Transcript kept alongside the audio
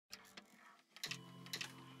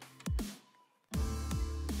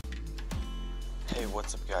Hey,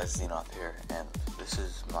 what's up guys, Zenoth here, and this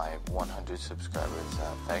is my 100 subscribers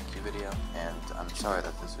thank you video, and I'm sorry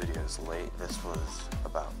that this video is late. This was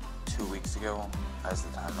about 2 weeks ago, as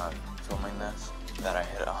the time I'm filming this, that I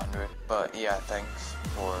hit 100. But yeah, thanks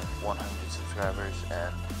for 100 subscribers,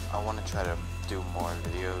 and I want to try to do more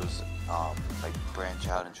videos, like branch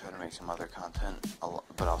out and try to make some other content,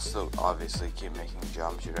 but I'll still obviously keep making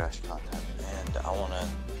Geometry Dash content, and I want to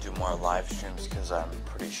do more live streams because I'm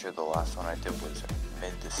pretty sure the last one I did was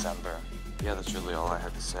mid-December. Yeah, that's really all I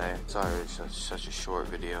had to say. Sorry it's such a short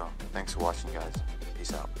video. Thanks for watching, guys.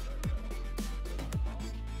 Peace out.